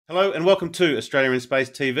Hello and welcome to Australia in Space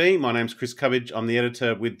TV. My name's Chris Cubbage. I'm the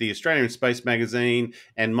editor with the Australia in Space magazine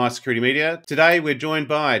and My Security Media. Today we're joined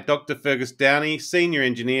by Dr. Fergus Downey, Senior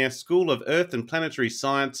Engineer, School of Earth and Planetary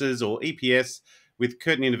Sciences, or EPS, with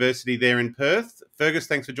Curtin University there in Perth. Fergus,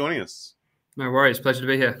 thanks for joining us. No worries, pleasure to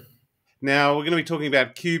be here. Now, we're going to be talking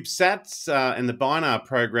about CubeSats and the BINAR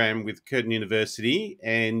program with Curtin University,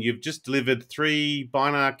 and you've just delivered 3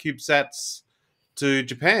 BINAR CubeSats to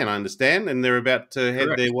Japan, I understand, and they're about to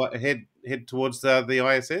head towards the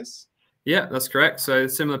ISS. Yeah, that's correct. So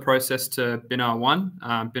similar process to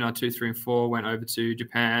BINAR-1. BINAR-2, 3, and 4 went over to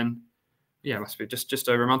Japan. Yeah, it must be just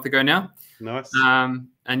over a month ago now. Nice.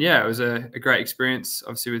 And yeah, it was a great experience.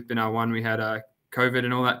 Obviously, with BINAR-1, we had COVID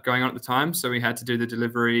and all that going on at the time, so we had to do the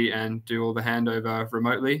delivery and do all the handover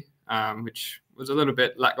remotely, which was a little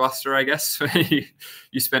bit lackluster, I guess.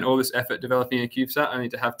 You spent all this effort developing a CubeSat only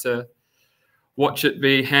to have to watch it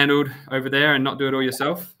be handled over there and not do it all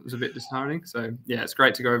yourself. It was a bit disheartening. So yeah, it's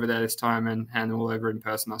great to go over there this time and hand them all over in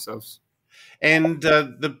person ourselves. And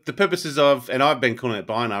the purposes of, and I've been calling it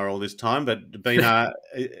BINAR all this time, but BINAR,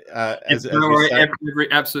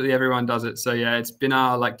 absolutely everyone does it. So yeah, it's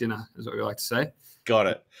BINAR like dinner is what we like to say. Got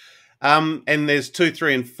it. And there's 2,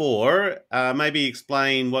 3, and 4. Maybe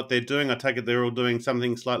explain what they're doing. I take it they're all doing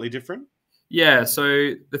something slightly different. Yeah,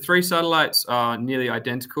 so the 3 satellites are nearly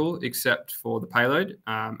identical except for the payload.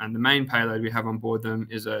 And the main payload we have on board them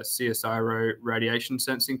is a CSIRO radiation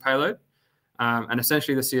sensing payload. And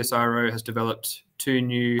essentially the CSIRO has developed 2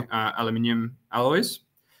 new aluminium alloys.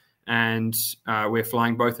 And we're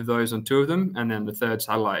flying both of those on 2 of them. And then the 3rd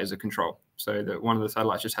satellite is a control. So one of the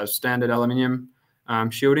satellites just has standard aluminium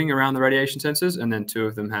shielding around the radiation sensors. And then 2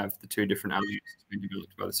 of them have the 2 different alloys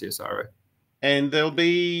developed by the CSIRO. And they'll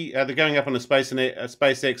be they're going up on a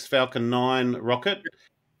SpaceX Falcon 9 rocket,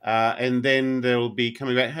 and then they'll be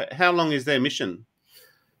coming back. How long is their mission?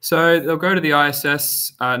 So they'll go to the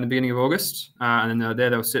ISS in the beginning of August, and then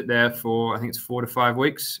they'll sit there for, I think it's 4 to 5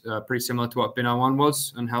 weeks, pretty similar to what BINAR-1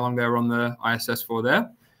 was and how long they were on the ISS for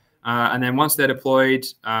there. And then once they're deployed,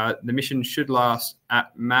 the mission should last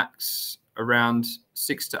at max around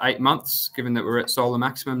 6 to 8 months, given that we're at solar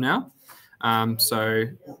maximum now.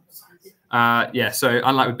 Yeah, so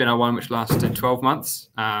unlike with BINAR-1, which lasted 12 months,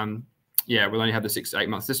 yeah, we'll only have the 6 to 8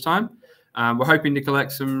 months this time. We're hoping to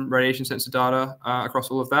collect some radiation sensor data across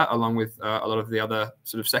all of that, along with a lot of the other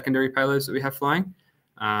sort of secondary payloads that we have flying.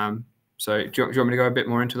 So do you want me to go a bit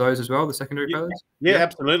more into those as well, the secondary payloads? Yeah,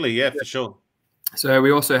 absolutely. Yeah, for sure. So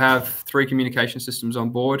we also have 3 communication systems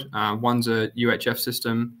on board. One's a UHF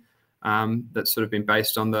system that's sort of been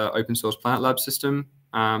based on the open source Planet Lab system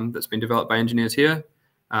that's been developed by engineers here.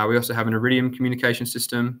 We also have an Iridium communication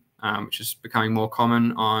system, which is becoming more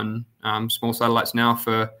common on small satellites now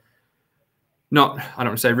for I don't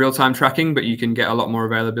want to say real-time tracking, but you can get a lot more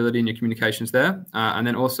availability in your communications there. And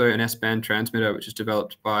then also an S-band transmitter, which is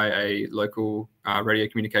developed by a local radio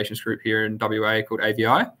communications group here in WA called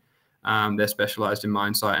AVI. They're specialized in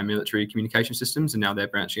mine site and military communication systems, and now they're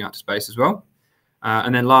branching out to space as well.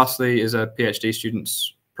 And then lastly is a PhD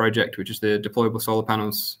student's project, which is the deployable solar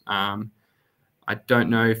panels. I don't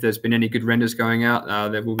know if there's been any good renders going out.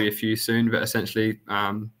 There will be a few soon, but essentially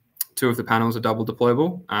 2 of the panels are double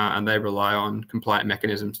deployable, and they rely on compliant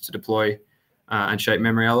mechanisms to deploy and shape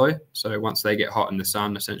memory alloy. So once they get hot in the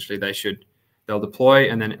sun, essentially they'll deploy,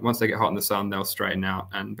 and then once they get hot in the sun, they'll straighten out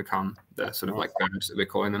and become the sort of like birds that we're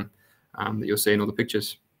calling them that you'll see in all the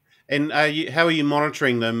pictures. And how are you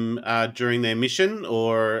monitoring them during their mission,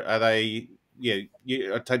 or are they? Yeah,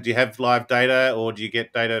 do you have live data, or do you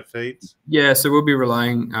get data feeds? Yeah, so we'll be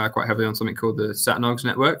relying quite heavily on something called the SatNogs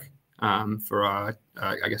network for our,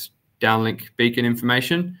 I guess, downlink beacon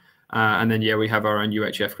information. And then, yeah, we have our own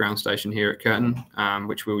UHF ground station here at Curtin,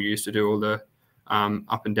 which we'll use to do all the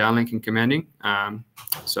up and downlink and commanding.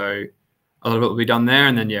 So a lot of it will be done there.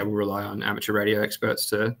 And then, yeah, we'll rely on amateur radio experts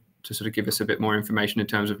to sort of give us a bit more information in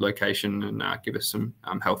terms of location and give us some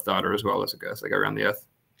health data as well as they go around the Earth.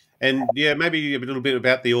 And yeah, maybe a little bit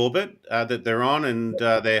about the orbit that they're on and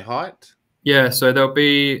their height. Yeah, so they'll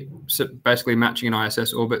be basically matching an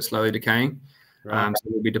ISS orbit, slowly decaying. Right. So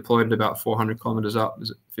we'll be deployed at about 400 kilometers up,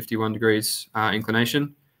 51 degrees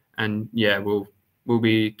inclination. And yeah, we'll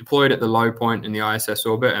be deployed at the low point in the ISS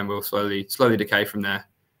orbit, and we'll slowly decay from there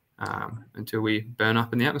until we burn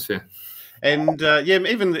up in the atmosphere. And yeah,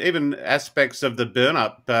 even aspects of the burn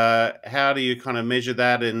up, how do you kind of measure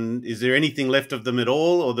that? And is there anything left of them at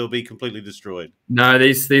all, or they'll be completely destroyed? No,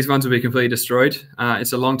 these ones will be completely destroyed.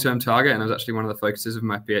 It's a long-term target, and it was actually one of the focuses of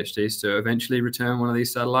my PhDs to eventually return one of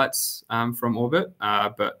these satellites from orbit.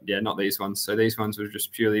 But yeah, not these ones. So these ones will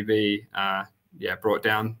just purely be brought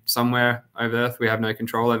down somewhere over Earth. We have no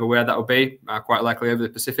control over where that will be, quite likely over the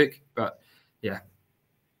Pacific. But yeah.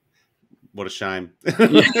 What a shame.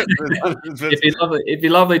 Yeah. It'd be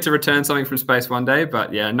lovely to return something from space one day,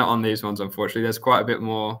 but yeah, not on these ones, unfortunately. There's quite a bit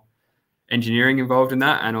more engineering involved in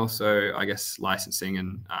that, and also, I guess, licensing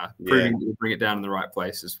and proving that you bring it down in the right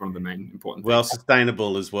place is one of the main important things. Well,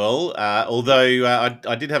 sustainable as well. Although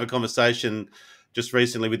I did have a conversation just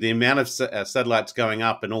recently with the amount of satellites going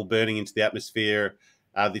up and all burning into the atmosphere.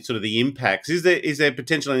 The impacts. Is there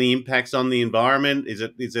potentially any impacts on the environment? Is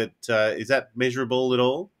that measurable at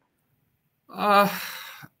all?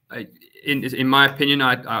 In my opinion,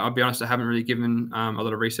 I'll be honest, I haven't really given a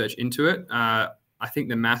lot of research into it. I think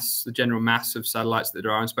the general mass of satellites that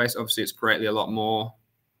are in space, obviously it's greatly a lot more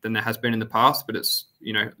than there has been in the past, but it's,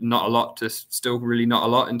 not a lot to still really not a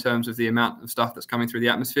lot in terms of the amount of stuff that's coming through the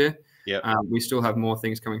atmosphere. Yeah. We still have more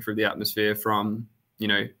things coming through the atmosphere from,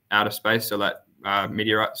 outer space. So like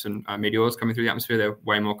meteorites and meteors coming through the atmosphere, they're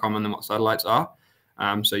way more common than what satellites are.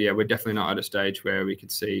 So yeah, we're definitely not at a stage where we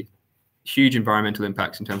could see huge environmental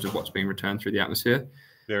impacts in terms of what's being returned through the atmosphere.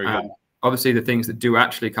 Very good. Obviously, the things that do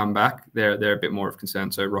actually come back, they're a bit more of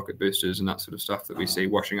concern. So rocket boosters and that sort of stuff that we see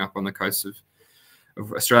washing up on the coasts of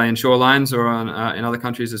Australian shorelines or in other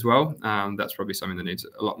countries as well. That's probably something that needs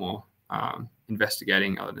a lot more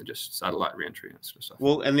investigating other than just satellite reentry and sort of stuff.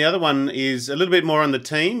 Well, and the other one is a little bit more on the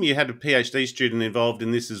team. You had a PhD student involved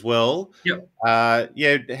in this as well. Yep.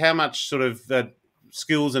 How much sort of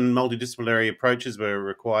skills and multidisciplinary approaches were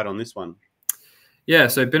required on this one? Yeah,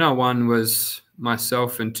 so BINAR-1 was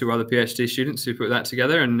myself and 2 other PhD students who put that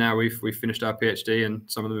together, and now we've finished our PhD, and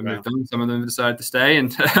some of them have moved on, some of them have decided to stay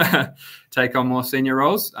and take on more senior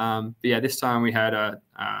roles. But yeah, this time we had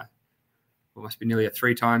must be nearly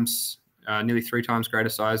 3 times greater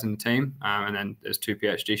size in the team, and then there's 2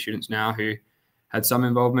 PhD students now who had some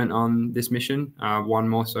involvement on this mission, one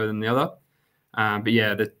more so than the other. But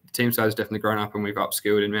yeah, the team size has definitely grown up, and we've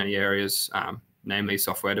upskilled in many areas. Namely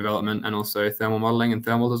software development, and also thermal modeling and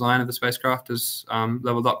thermal design of the spacecraft has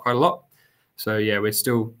leveled up quite a lot. So yeah, we're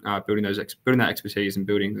still building that expertise and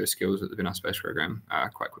building those skills at the BINAR space program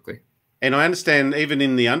quite quickly. And I understand even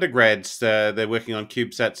in the undergrads, they're working on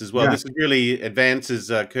CubeSats as well. Yeah. This really advances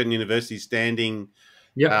Curtin University's standing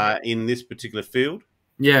in this particular field.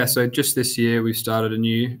 Yeah, so just this year we've started a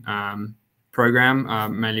new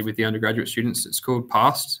program, mainly with the undergraduate students. It's called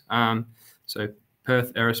PAST. So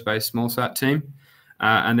Perth Aerospace Smallsat team,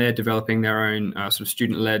 and they're developing their own sort of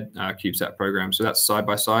student-led CubeSat program. So that's side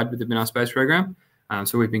by side with the BINAR space program.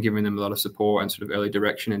 So we've been giving them a lot of support and sort of early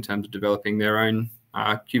direction in terms of developing their own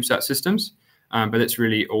CubeSat systems. But it's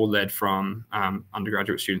really all led from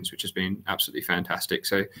undergraduate students, which has been absolutely fantastic.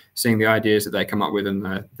 So seeing the ideas that they come up with and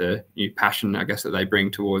the new passion, I guess, that they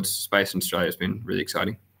bring towards space in Australia has been really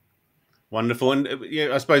exciting. Wonderful, and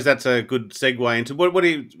yeah, I suppose that's a good segue into what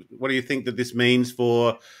do you think that this means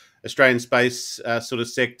for Australian space sort of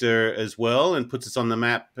sector as well, and puts us on the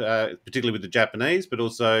map, particularly with the Japanese, but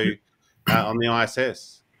also on the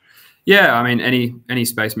ISS. Yeah, I mean, any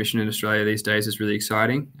space mission in Australia these days is really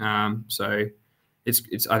exciting. So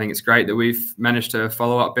I think it's great that we've managed to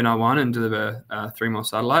follow up BINAR-1 and deliver 3 more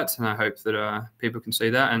satellites, and I hope that people can see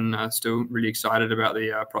that and are still really excited about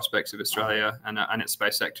the prospects of Australia and its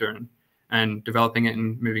space sector and developing it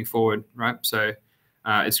and moving forward, right? So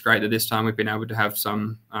it's great that this time we've been able to have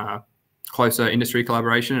some closer industry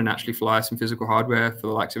collaboration and actually fly some physical hardware for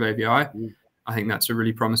the likes of AVI. I think that's a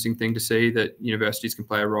really promising thing to see, that universities can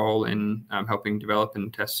play a role in helping develop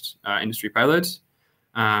and test industry payloads.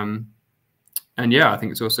 And yeah, I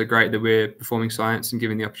think it's also great that we're performing science and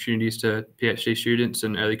giving the opportunities to PhD students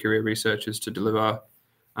and early career researchers to deliver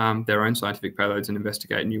their own scientific payloads and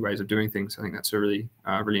investigate new ways of doing things. I think that's a really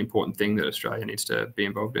important thing that Australia needs to be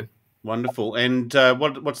involved in. Wonderful. And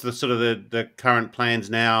what's the sort of the current plans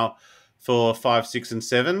now for 5, 6, and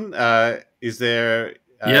 7? Is there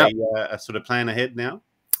a sort of plan ahead now?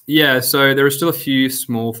 Yeah, so there are still a few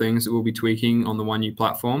small things that we'll be tweaking on the One U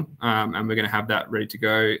platform, and we're going to have that ready to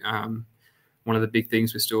go. One of the big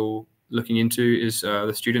things we're still looking into is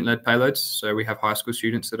the student-led payloads. So we have high school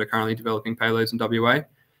students that are currently developing payloads in WA.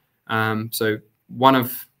 So one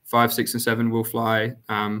of 5, 6, and 7 will fly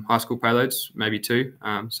high school payloads, maybe 2.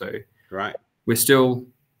 So right, we're still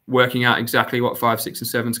working out exactly what 5, 6, and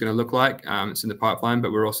 7 is going to look like. It's in the pipeline,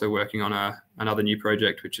 but we're also working on another new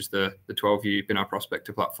project, which is the 12U BINAR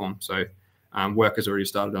Prospector platform. So work has already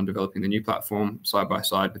started on developing the new platform side by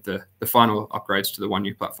side with the final upgrades to the One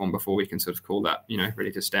U platform before we can sort of call that,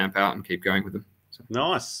 ready to stamp out and keep going with them. So.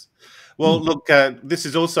 Nice. Well, look, this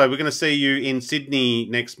is also, we're going to see you in Sydney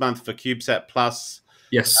next month for CubeSat Plus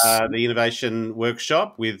Yes. the Innovation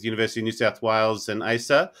Workshop with University of New South Wales and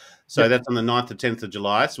ASA. So that's on the 9th to 10th of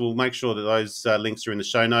July. So we'll make sure that those links are in the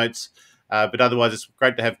show notes. But otherwise, it's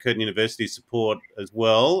great to have Curtin University's support as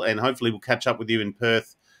well. And hopefully we'll catch up with you in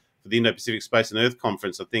Perth for the Indo-Pacific Space and Earth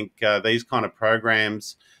Conference. I think these kind of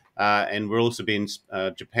programs, and we'll also be in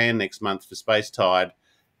Japan next month for Space Tide.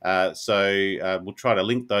 So we'll try to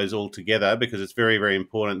link those all together because it's very, very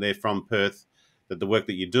important. They're from Perth. That the work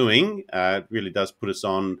that you're doing really does put us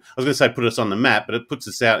on, I was going to say put us on the map, but it puts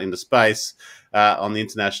us out into space on the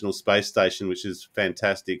International Space Station, which is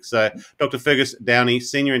fantastic. So Dr. Fergus Downey,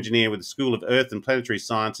 Senior Engineer with the School of Earth and Planetary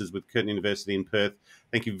Sciences with Curtin University in Perth,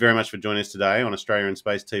 thank you very much for joining us today on Australia in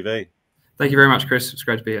Space TV. Thank you very much, Chris. It's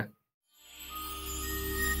great to be here.